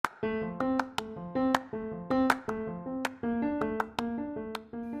Hey,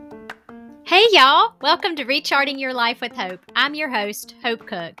 y'all. Welcome to Recharting Your Life with Hope. I'm your host, Hope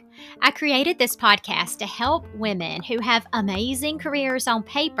Cook. I created this podcast to help women who have amazing careers on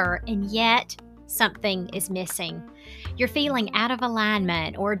paper and yet something is missing. You're feeling out of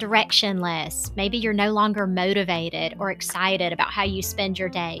alignment or directionless. Maybe you're no longer motivated or excited about how you spend your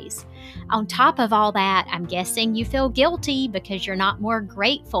days. On top of all that, I'm guessing you feel guilty because you're not more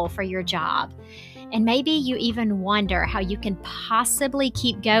grateful for your job. And maybe you even wonder how you can possibly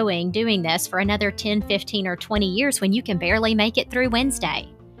keep going doing this for another 10, 15, or 20 years when you can barely make it through Wednesday.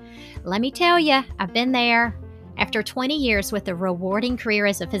 Let me tell you, I've been there. After 20 years with a rewarding career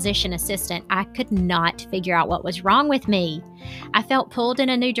as a physician assistant, I could not figure out what was wrong with me. I felt pulled in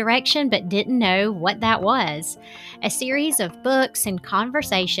a new direction but didn't know what that was. A series of books and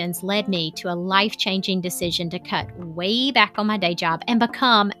conversations led me to a life-changing decision to cut way back on my day job and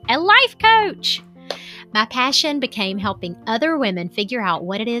become a life coach. My passion became helping other women figure out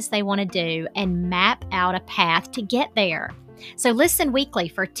what it is they want to do and map out a path to get there. So listen weekly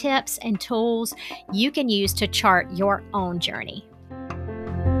for tips and tools you can use to chart your own journey.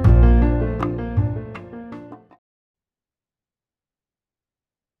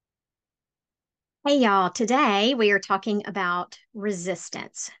 Hey, y'all. Today we are talking about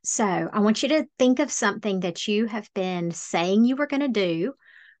resistance. So I want you to think of something that you have been saying you were going to do,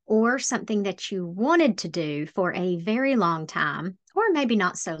 or something that you wanted to do for a very long time, or maybe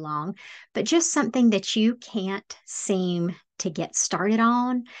not so long, but just something that you can't seem to get started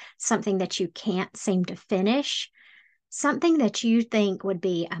on, something that you can't seem to finish, something that you think would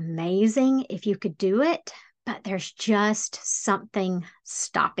be amazing if you could do it, but there's just something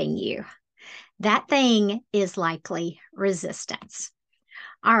stopping you. That thing is likely resistance.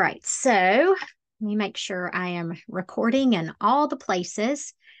 All right, so let me make sure I am recording in all the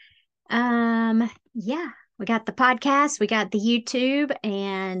places. We got the podcast, we got the YouTube,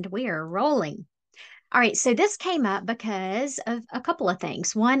 and we are rolling. All right, so this came up because of a couple of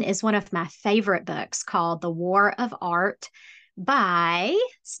things. One is one of my favorite books called The War of Art by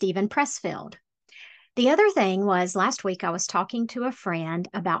Steven Pressfield. The other thing was last week I was talking to a friend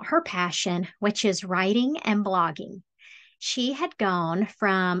about her passion, which is writing and blogging. She had gone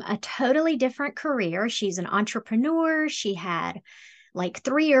from a totally different career. She's an entrepreneur. She had like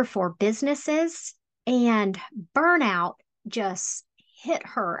 3 or 4 businesses, and burnout just hit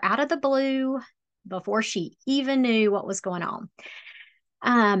her out of the blue before she even knew what was going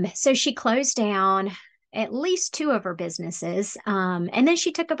on. So she closed down at least 2 of her businesses. And then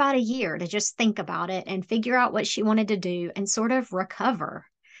she took about a year to just think about it and figure out what she wanted to do and sort of recover.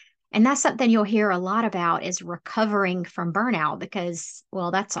 And that's something you'll hear a lot about, is recovering from burnout, because,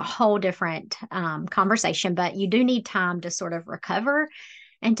 well, that's a whole different conversation, but you do need time to sort of recover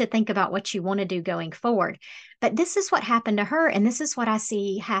and to think about what you want to do going forward. But this is what happened to her. And this is what I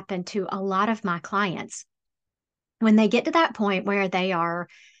see happen to a lot of my clients. When they get to that point where they're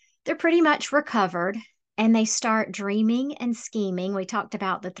pretty much recovered and they start dreaming and scheming. We talked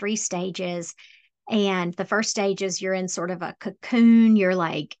about the 3 stages. And the first stage is you're in sort of a cocoon. You're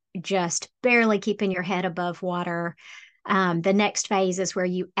like just barely keeping your head above water. The next phase is where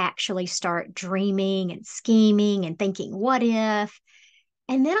you actually start dreaming and scheming and thinking, what if?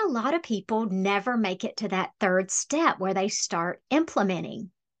 And then a lot of people never make it to that 3rd step where they start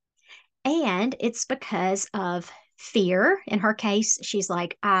implementing. And it's because of fear. In her case, she's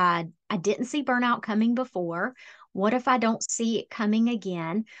like, I didn't see burnout coming before. What if I don't see it coming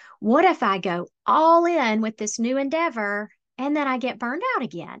again? What if I go all in with this new endeavor and then I get burned out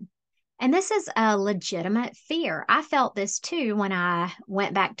again? And this is a legitimate fear. I felt this too when I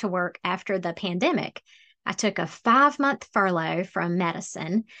went back to work after the pandemic. I took a 5-month furlough from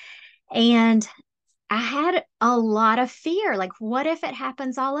medicine, and I had a lot of fear. Like, what if it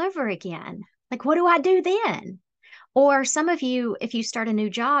happens all over again? Like, what do I do then? Or some of you, if you start a new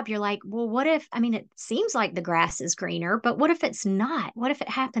job, you're like, well, what if, I mean, it seems like the grass is greener, but what if it's not? What if it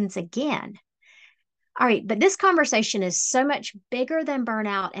happens again? All right, but this conversation is so much bigger than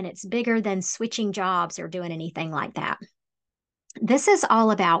burnout, and it's bigger than switching jobs or doing anything like that. This is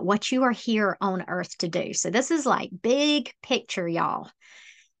all about what you are here on earth to do. So this is like big picture, y'all.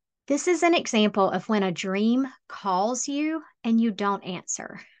 This is an example of when a dream calls you and you don't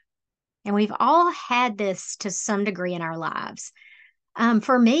answer. And we've all had this to some degree in our lives.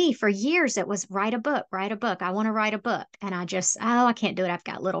 For me, for years, it was write a book, write a book. I want to write a book. And I can't do it. I've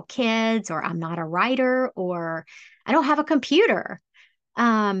got little kids, or I'm not a writer, or I don't have a computer.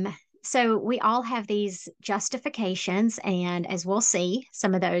 So we all have these justifications. And as we'll see,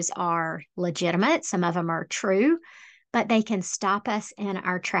 some of those are legitimate. Some of them are true. but they can stop us in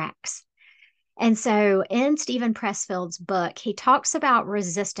our tracks. And so in Stephen Pressfield's book, he talks about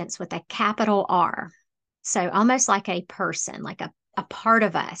resistance with a capital R. So almost like a person, like a part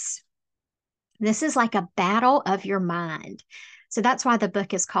of us. This is like a battle of your mind. So that's why the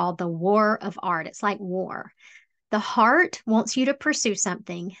book is called The War of Art. It's like war. The heart wants you to pursue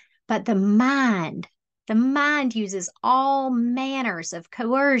something, but the mind uses all manners of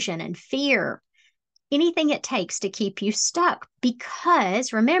coercion and fear, anything it takes to keep you stuck.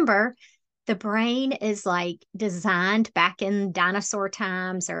 Because remember, the brain is like designed back in dinosaur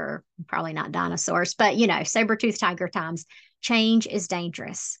times, or probably not dinosaurs, but saber-toothed tiger times. Change is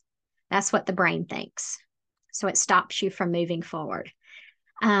dangerous. That's what the brain thinks. So it stops you from moving forward.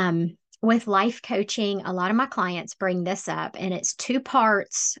 With life coaching, a lot of my clients bring this up, and it's two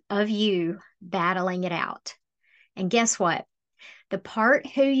parts of you battling it out. And guess what? The part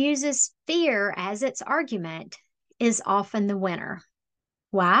who uses fear as its argument is often the winner.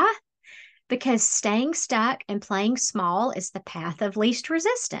 Why? Because staying stuck and playing small is the path of least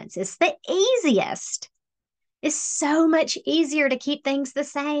resistance. It's the easiest. It's so much easier to keep things the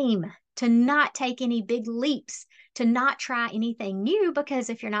same, to not take any big leaps, to not try anything new, because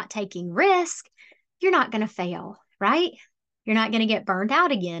if you're not taking risk, you're not going to fail, right? You're not going to get burned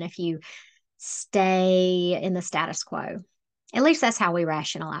out again if you stay in the status quo. At least that's how we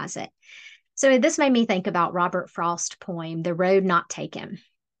rationalize it. So this made me think about Robert Frost's poem, The Road Not Taken.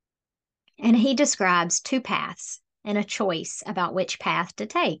 And he describes two paths and a choice about which path to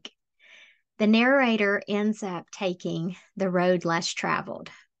take. The narrator ends up taking the road less traveled.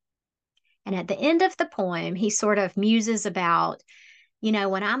 And at the end of the poem, he sort of muses about, when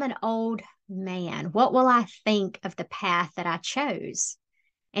I'm an old man, what will I think of the path that I chose?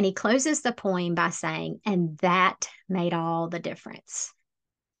 And he closes the poem by saying, and that made all the difference.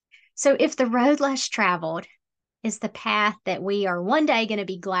 So if the road less traveled is the path that we are one day going to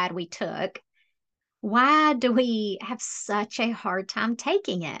be glad we took, why do we have such a hard time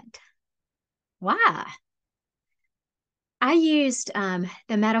taking it? Why? I used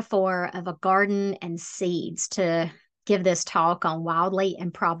the metaphor of a garden and seeds to give this talk on wildly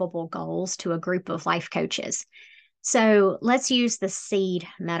improbable goals to a group of life coaches. So let's use the seed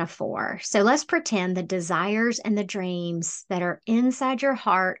metaphor. So let's pretend the desires and the dreams that are inside your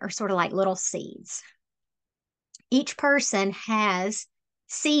heart are sort of like little seeds. Each person has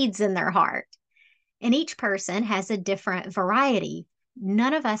seeds in their heart, and each person has a different variety.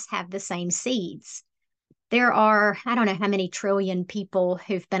 None of us have the same seeds. There are, I don't know how many trillion people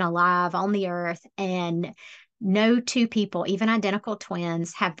who've been alive on the earth, and no two people, even identical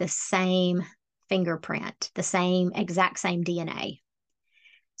twins, have the same fingerprint, the exact same DNA.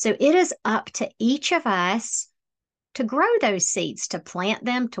 So it is up to each of us to grow those seeds, to plant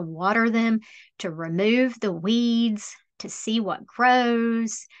them, to water them, to remove the weeds, to see what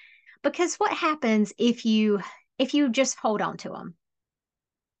grows. Because what happens if you just hold on to them?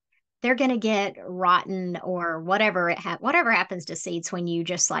 They're going to get rotten, or whatever whatever happens to seeds when you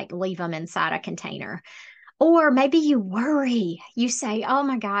just like leave them inside a container. Or maybe you worry. You say, oh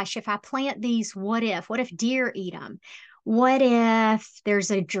my gosh, if I plant these, what if deer eat them? What if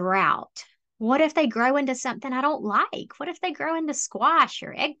there's a drought? What if they grow into something I don't like? What if they grow into squash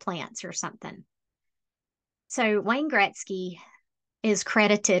or eggplants or something? So Wayne Gretzky is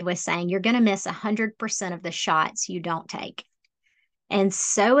credited with saying you're going to miss 100% of the shots you don't take. And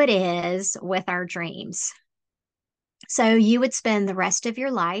so it is with our dreams. So you would spend the rest of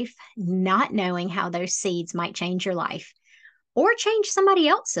your life not knowing how those seeds might change your life or change somebody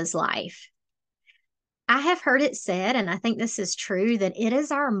else's life. I have heard it said, and I think this is true, that it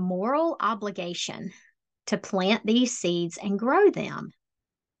is our moral obligation to plant these seeds and grow them.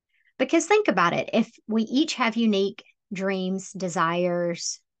 Because think about it, if we each have unique dreams,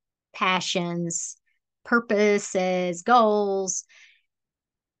 desires, passions, purposes, goals,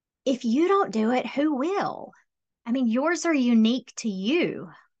 if you don't do it, who will? I mean, yours are unique to you.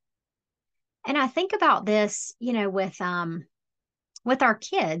 And I think about this, with our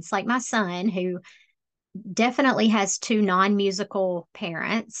kids, like my son, who definitely has two non-musical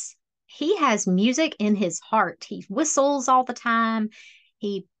parents. He has music in his heart. He whistles all the time.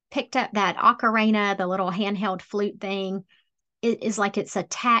 He picked up that ocarina, the little handheld flute thing. It is like it's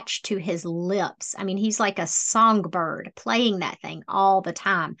attached to his lips. I mean, he's like a songbird playing that thing all the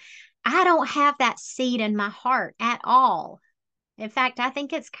time. I don't have that seed in my heart at all. In fact, I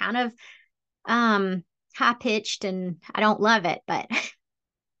think it's kind of high pitched and I don't love it, but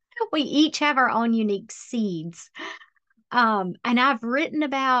we each have our own unique seeds. And I've written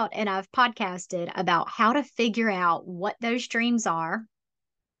about and I've podcasted about how to figure out what those dreams are,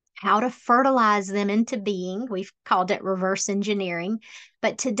 how to fertilize them into being. We've called it reverse engineering.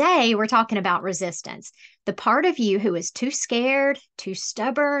 But today we're talking about resistance, the part of you who is too scared, too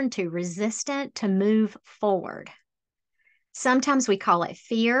stubborn, too resistant to move forward. Sometimes we call it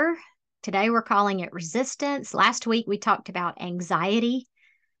fear. Today we're calling it resistance. Last week we talked about anxiety.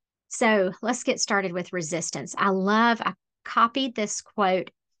 So let's get started with resistance. I copied this quote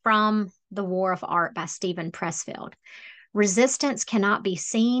from The War of Art by Steven Pressfield. Resistance cannot be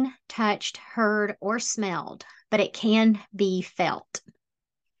seen, touched, heard, or smelled, but it can be felt.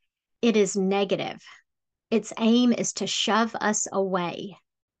 It is negative. Its aim is to shove us away,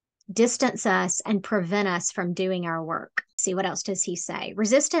 distance us, and prevent us from doing our work. See, what else does he say?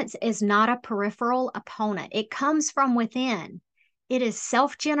 Resistance is not a peripheral opponent. It comes from within. It is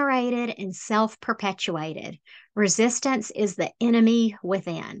self-generated and self-perpetuated. Resistance is the enemy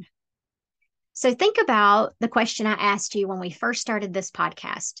within. So think about the question I asked you when we first started this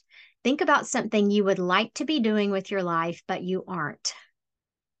podcast. Think about something you would like to be doing with your life, but you aren't.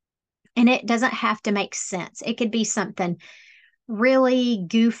 And it doesn't have to make sense. It could be something really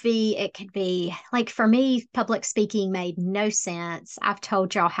goofy. It could be like, for me, public speaking made no sense. I've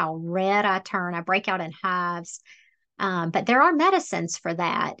told y'all how red I turn. I break out in hives. But there are medicines for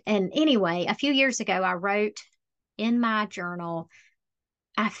that. And anyway, a few years ago, I wrote in my journal,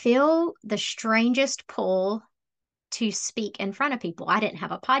 I feel the strangest pull to speak in front of people. I didn't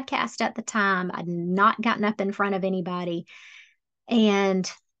have a podcast at the time. I'd not gotten up in front of anybody.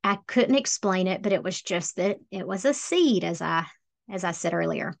 And I couldn't explain it, but it was just that it was a seed, as I said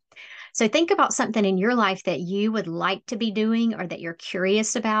earlier. So think about something in your life that you would like to be doing or that you're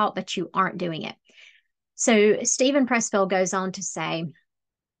curious about, but you aren't doing it. So Steven Pressfield goes on to say,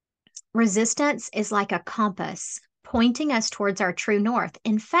 resistance is like a compass pointing us towards our true north.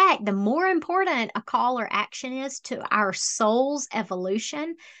 In fact, the more important a call or action is to our soul's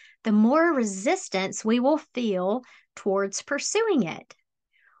evolution, the more resistance we will feel towards pursuing it.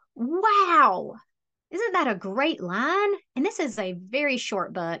 Wow. Isn't that a great line? And this is a very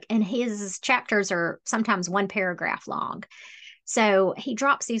short book, and his chapters are sometimes one paragraph long. So he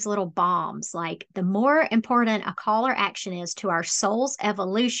drops these little bombs like, the more important a call or action is to our soul's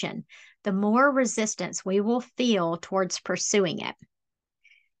evolution, the more resistance we will feel towards pursuing it.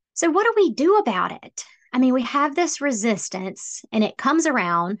 So what do we do about it? I mean, we have this resistance and it comes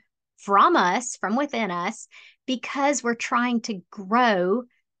around from us, from within us, because we're trying to grow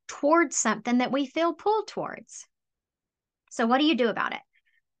towards something that we feel pulled towards. So what do you do about it?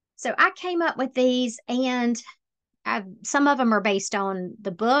 So I came up with these, and some of them are based on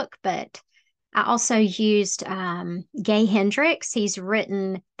the book, but I also used Gay Hendricks. He's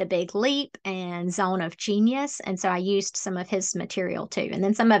written The Big Leap and Zone of Genius. And so I used some of his material too. And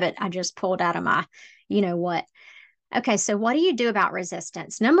then some of it I just pulled out of my, you know what. Okay, so what do you do about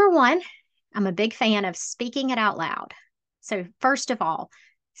resistance? Number one, I'm a big fan of speaking it out loud. So first of all,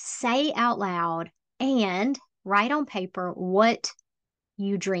 say out loud and write on paper what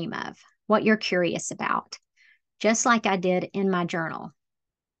you dream of, what you're curious about, just like I did in my journal.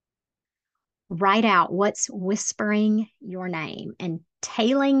 Write out what's whispering your name and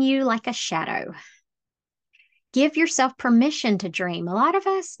tailing you like a shadow. Give yourself permission to dream. A lot of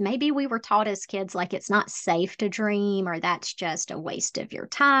us, maybe we were taught as kids like it's not safe to dream, or that's just a waste of your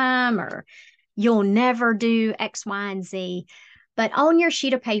time, or you'll never do X, Y, and Z. But on your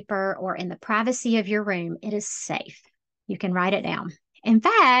sheet of paper or in the privacy of your room, it is safe. You can write it down. In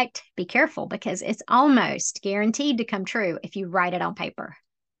fact, be careful because it's almost guaranteed to come true if you write it on paper.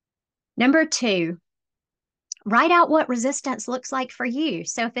 Number two, write out what resistance looks like for you.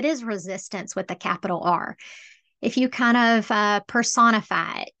 So if it is resistance with a capital R, if you kind of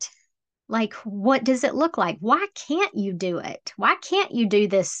personify it, like, what does it look like? Why can't you do it? Why can't you do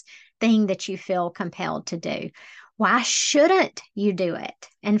this thing that you feel compelled to do? Why shouldn't you do it?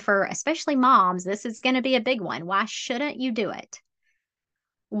 And for especially moms, this is going to be a big one. Why shouldn't you do it?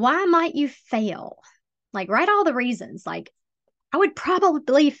 Why might you fail? Like, write all the reasons. Like, I would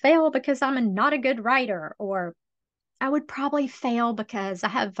probably fail because I'm not a good writer, or I would probably fail because I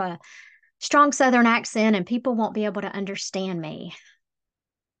have a strong Southern accent and people won't be able to understand me.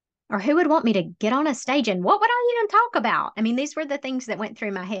 Or who would want me to get on a stage and what would I even talk about? I mean, these were the things that went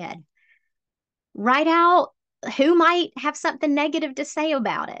through my head. Write out who might have something negative to say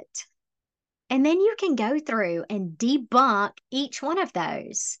about it. And then you can go through and debunk each one of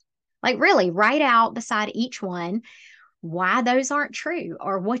those. Like, really, write out beside each one why those aren't true,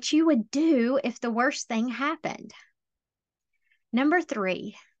 or what you would do if the worst thing happened. Number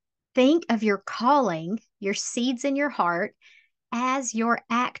three, think of your calling, your seeds in your heart, as your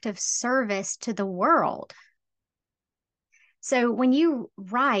act of service to the world. So when you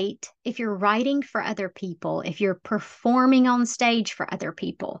write, if you're writing for other people, if you're performing on stage for other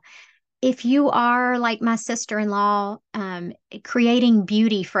people, if you are like my sister-in-law, creating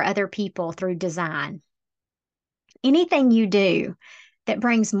beauty for other people through design, anything you do that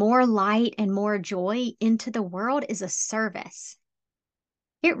brings more light and more joy into the world is a service.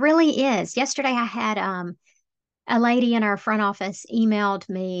 It really is. Yesterday, I had a lady in our front office emailed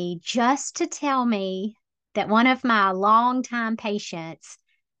me just to tell me that one of my longtime patients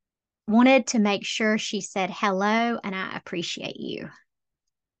wanted to make sure she said hello and I appreciate you.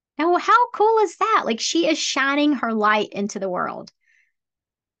 Now, how cool is that? Like she is shining her light into the world.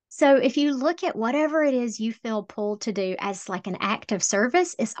 So if you look at whatever it is you feel pulled to do as like an act of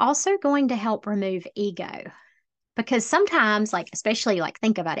service, it's also going to help remove ego. Because sometimes, like, especially like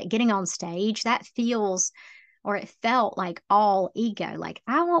think about it, getting on stage, that feels or it felt like all ego. Like,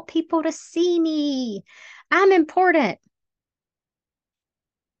 I want people to see me. I'm important.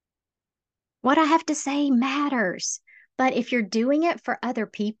 What I have to say matters. But if you're doing it for other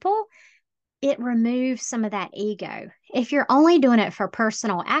people, it removes some of that ego. If you're only doing it for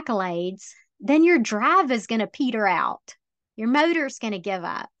personal accolades, then your drive is going to peter out. Your motor's going to give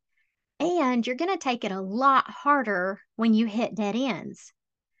up. And you're going to take it a lot harder when you hit dead ends.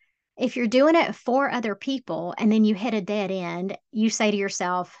 If you're doing it for other people and then you hit a dead end, you say to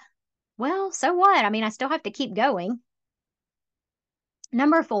yourself, well, so what? I mean, I still have to keep going.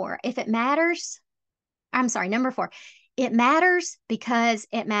 Number four, if it matters, I'm sorry, number four, it matters because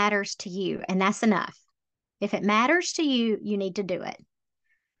it matters to you. And that's enough. If it matters to you, you need to do it.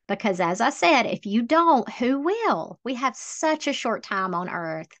 Because as I said, if you don't, who will? We have such a short time on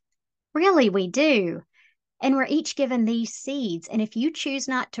earth. Really, we do. And we're each given these seeds. And if you choose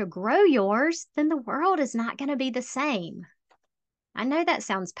not to grow yours, then the world is not going to be the same. I know that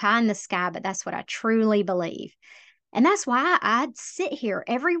sounds pie in the sky, but that's what I truly believe. And that's why I sit here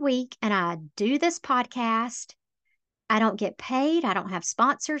every week and I do this podcast. I don't get paid. I don't have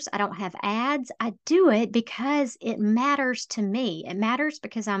sponsors. I don't have ads. I do it because it matters to me. It matters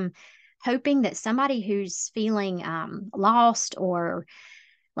because I'm hoping that somebody who's feeling lost or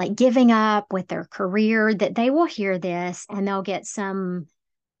like giving up with their career, that they will hear this and they'll get some,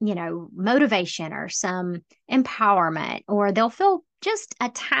 motivation or some empowerment, or they'll feel just a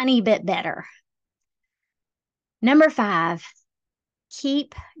tiny bit better. Number five,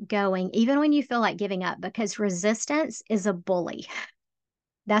 keep going, even when you feel like giving up, because resistance is a bully.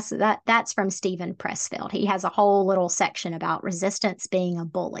 That's from Steven Pressfield. He has a whole little section about resistance being a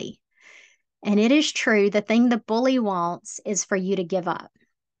bully. And it is true. The thing the bully wants is for you to give up.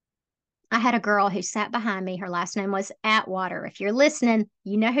 I had a girl who sat behind me. Her last name was Atwater. If you're listening,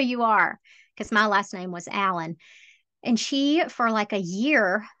 you know who you are, because my last name was Allen. And she, for like a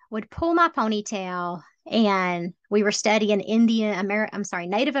year, would pull my ponytail, and we were studying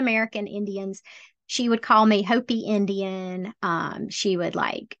Native American Indians. She would call me Hopi Indian. She would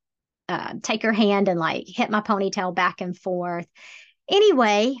like take her hand and like hit my ponytail back and forth.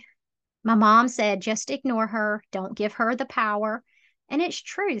 Anyway, my mom said, just ignore her. Don't give her the power. And it's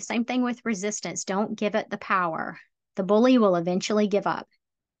true. Same thing with resistance. Don't give it the power. The bully will eventually give up.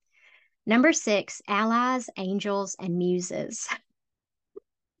 Number six, allies, angels, and muses.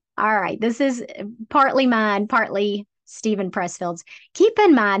 All right, this is partly mine, partly Steven Pressfield's. Keep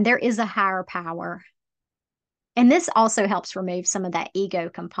in mind, there is a higher power. And this also helps remove some of that ego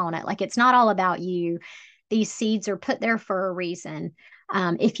component. Like it's not all about you. These seeds are put there for a reason.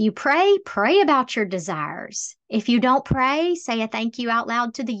 If you pray, pray about your desires. If you don't pray, say a thank you out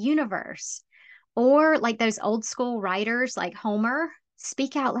loud to the universe. Or like those old school writers like Homer,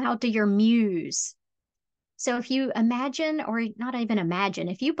 speak out loud to your muse. So if you imagine, or not even imagine,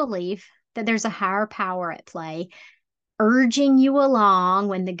 if you believe that there's a higher power at play, urging you along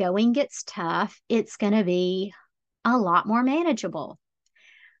when the going gets tough, it's going to be a lot more manageable.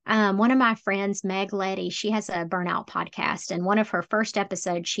 One of my friends, Meg Letty, she has a burnout podcast, and one of her first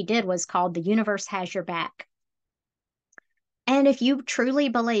episodes she did was called The Universe Has Your Back. And if you truly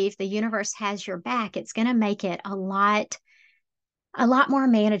believe the universe has your back, it's going to make it a lot more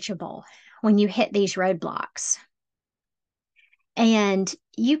manageable when you hit these roadblocks. And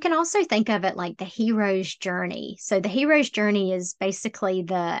you can also think of it like the hero's journey. So the hero's journey is basically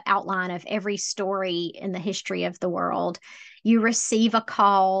the outline of every story in the history of the world. You receive a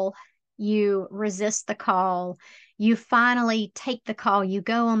call, you resist the call, you finally take the call, you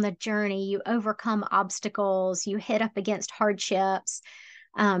go on the journey, you overcome obstacles, you hit up against hardships,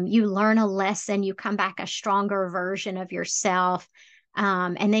 you learn a lesson, you come back a stronger version of yourself,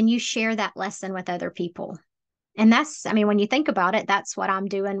 and then you share that lesson with other people. And when you think about it, that's what I'm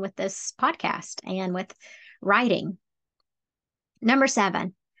doing with this podcast and with writing. Number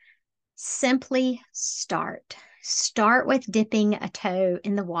 7, simply start. Start with dipping a toe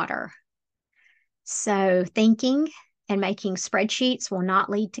in the water. So, thinking and making spreadsheets will not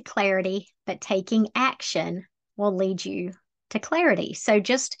lead to clarity, but taking action will lead you to clarity. So,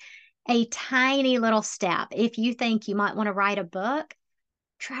 just a tiny little step. If you think you might want to write a book,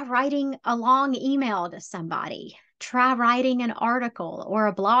 try writing a long email to somebody. Try writing an article or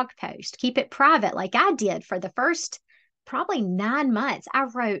a blog post. Keep it private, like I did for the first probably 9 months. I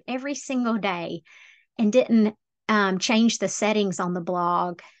wrote every single day and didn't change the settings on the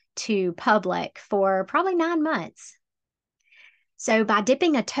blog to public for probably 9 months. So, by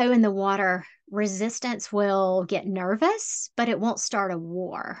dipping a toe in the water, resistance will get nervous, but it won't start a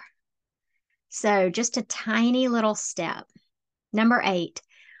war. So, just a tiny little step. Number 8,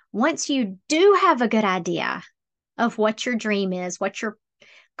 once you do have a good idea of what your dream is, what your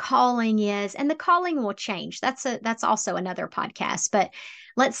calling is, and the calling will change. That's also another podcast. But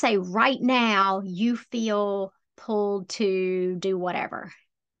let's say right now you feel pulled to do whatever.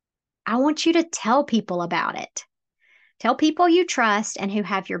 I want you to tell people about it. Tell people you trust and who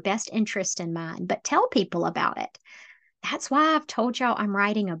have your best interest in mind, but tell people about it. That's why I've told y'all I'm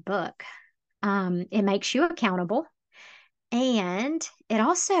writing a book. It makes you accountable. And it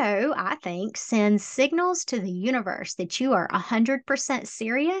also, I think, sends signals to the universe that you are 100%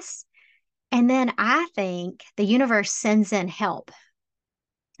 serious. And then I think the universe sends in help.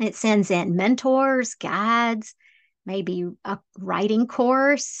 It sends in mentors, guides, maybe a writing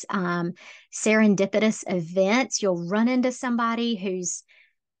course, serendipitous events. You'll run into somebody who's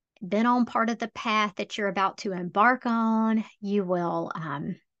been on part of the path that you're about to embark on.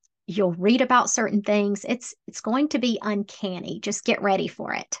 You'll read about certain things. It's going to be uncanny. Just get ready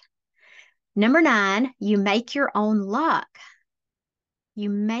for it. Number 9, you make your own luck. You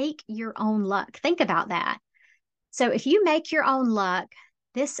make your own luck. Think about that. So if you make your own luck,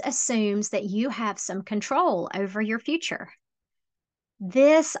 this assumes that you have some control over your future.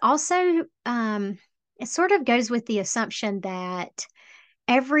 This also, it sort of goes with the assumption that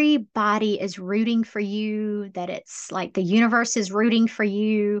everybody is rooting for you, that it's like the universe is rooting for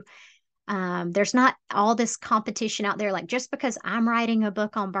you. There's not all this competition out there. Like, just because I'm writing a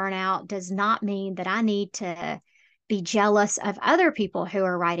book on burnout does not mean that I need to be jealous of other people who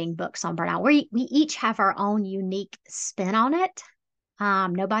are writing books on burnout. We each have our own unique spin on it.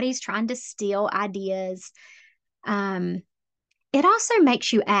 Nobody's trying to steal ideas. It also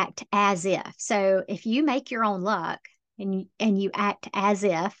makes you act as if. So if you make your own luck and you act as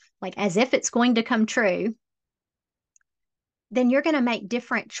if, like as if it's going to come true, then you're going to make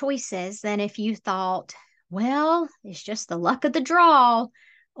different choices than if you thought, well, it's just the luck of the draw.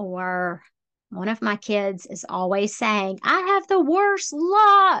 Or one of my kids is always saying, I have the worst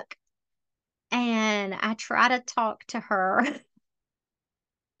luck. And I try to talk to her.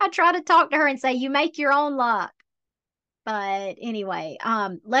 I try to talk to her and say, you make your own luck. But anyway,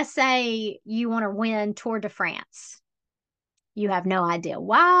 let's say you want to win Tour de France. You have no idea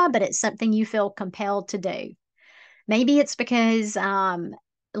why, but it's something you feel compelled to do. Maybe it's because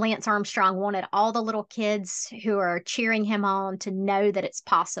Lance Armstrong wanted all the little kids who are cheering him on to know that it's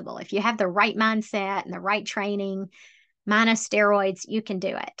possible. If you have the right mindset and the right training, minus steroids, you can do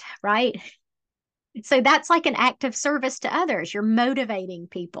it, right? So that's like an act of service to others. You're motivating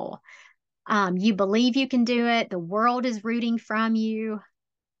people. You believe you can do it. The world is rooting from you.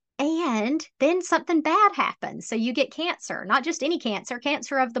 And then something bad happens. So you get cancer, not just any cancer,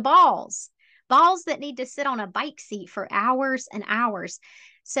 cancer of the balls that need to sit on a bike seat for hours and hours.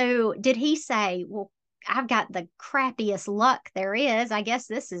 So did he say, well, I've got the crappiest luck there is. I guess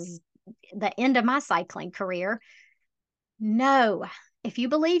this is the end of my cycling career. No. If you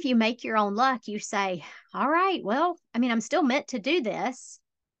believe you make your own luck, you say, all right, well, I mean, I'm still meant to do this.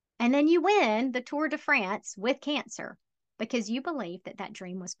 And then you win the Tour de France with cancer because you believe that that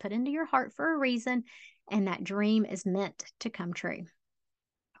dream was put into your heart for a reason and that dream is meant to come true.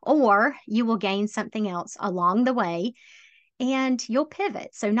 Or you will gain something else along the way and you'll pivot.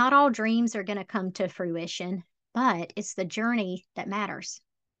 So, not all dreams are going to come to fruition, but it's the journey that matters.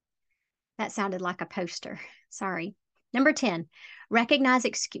 That sounded like a poster. Sorry. Number 10, recognize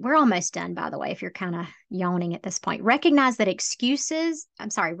we're almost done, by the way, if you're kind of yawning at this point. Recognize excuses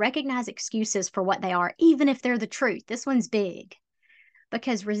for what they are, even if they're the truth. This one's big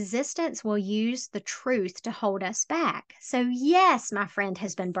because resistance will use the truth to hold us back. So yes, my friend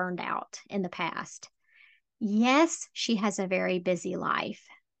has been burned out in the past. Yes, she has a very busy life.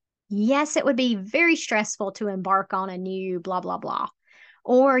 Yes, it would be very stressful to embark on a new blah, blah, blah.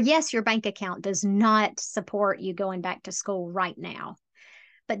 Or yes, your bank account does not support you going back to school right now.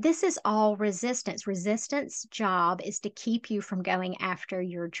 But this is all resistance. Resistance job is to keep you from going after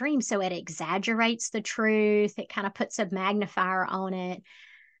your dream. So it exaggerates the truth. It kind of puts a magnifier on it.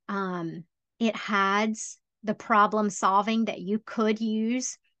 It hides the problem solving that you could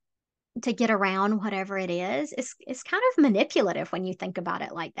use to get around whatever it is. It's kind of manipulative when you think about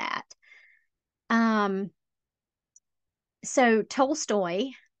it like that. So Tolstoy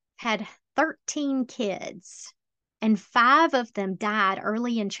had 13 kids, and 5 of them died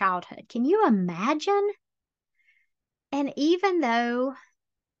early in childhood. Can you imagine? And even though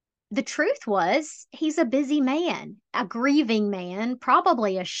the truth was he's a busy man, a grieving man,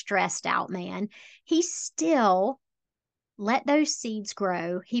 probably a stressed out man, he still let those seeds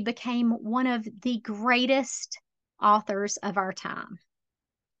grow. He became one of the greatest authors of our time.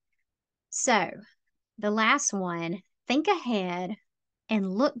 So, the last one, think ahead and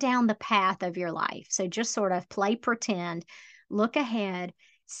look down the path of your life. So, just sort of play pretend, look ahead,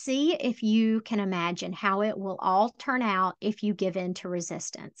 see if you can imagine how it will all turn out if you give in to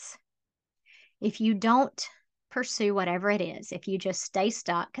resistance. If you don't pursue whatever it is, if you just stay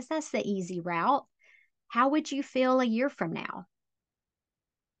stuck, because that's the easy route, how would you feel a year from now?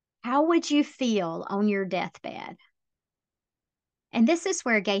 How would you feel on your deathbed? And this is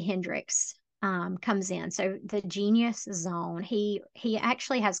where Gay Hendricks comes in. So the Genius Zone, he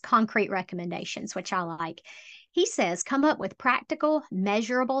actually has concrete recommendations, which I like. He says, come up with practical,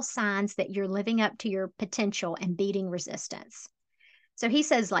 measurable signs that you're living up to your potential and beating resistance. So he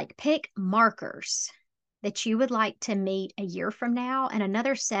says, like, pick markers that you would like to meet a year from now and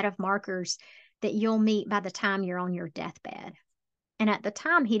another set of markers that you'll meet by the time you're on your deathbed. And at the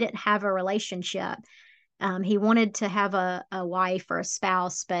time, he didn't have a relationship. He wanted to have a wife or a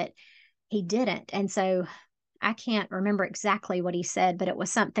spouse, but he didn't. And so I can't remember exactly what he said, but it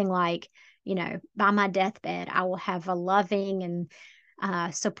was something like, by my deathbed, I will have a loving and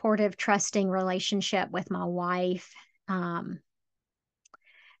supportive, trusting relationship with my wife. And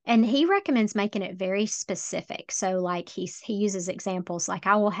he recommends making it very specific. So like he uses examples like,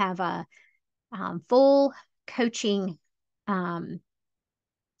 I will have a full coaching,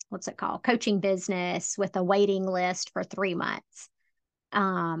 what's it called? Coaching business with a waiting list for 3 months.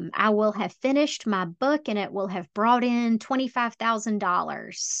 I will have finished my book and it will have brought in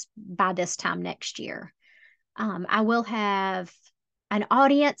 $25,000 by this time next year. I will have an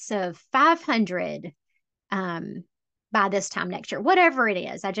audience of 500 by this time next year, whatever it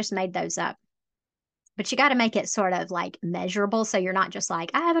is. I just made those up. But you got to make it sort of like measurable. So you're not just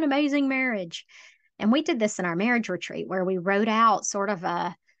like, I have an amazing marriage. And we did this in our marriage retreat where we wrote out sort of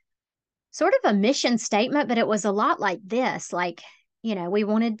a mission statement, but it was a lot like this. Like, we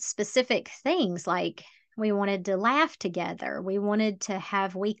wanted specific things, like we wanted to laugh together. We wanted to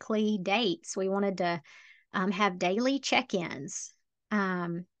have weekly dates. We wanted to have daily check-ins.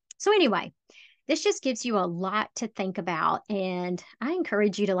 So anyway, this just gives you a lot to think about. And I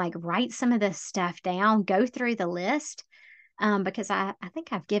encourage you to like write some of this stuff down, go through the list, because I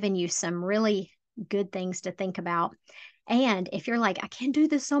think I've given you some really good things to think about. And if you're like, I can't do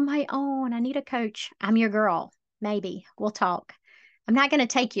this on my own, I need a coach, I'm your girl. Maybe we'll talk. I'm not going to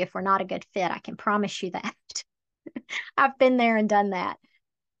take you if we're not a good fit. I can promise you that. I've been there and done that.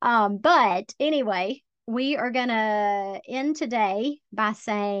 But anyway, we are going to end today by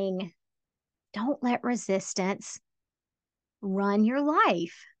saying, don't let resistance run your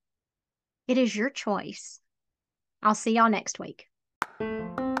life. It is your choice. I'll see y'all next week.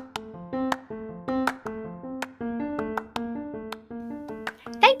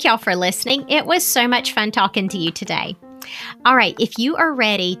 Thank y'all for listening. It was so much fun talking to you today. All right, if you are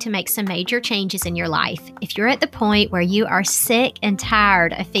ready to make some major changes in your life, if you're at the point where you are sick and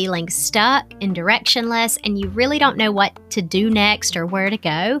tired of feeling stuck and directionless and you really don't know what to do next or where to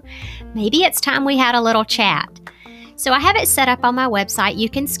go, maybe it's time we had a little chat. So I have it set up on my website. You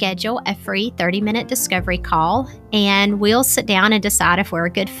can schedule a free 30-minute discovery call, and we'll sit down and decide if we're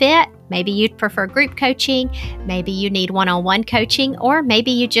a good fit. Maybe you'd prefer group coaching, maybe you need one-on-one coaching, or maybe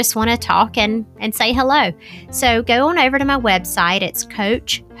you just want to talk and say hello. So go on over to my website. It's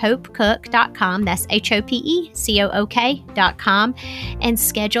CoachHopeCook.com. That's HopeCook.com, and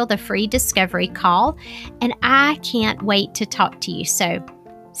schedule the free discovery call. And I can't wait to talk to you. So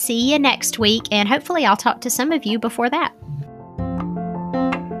see you next week, and hopefully I'll talk to some of you before that.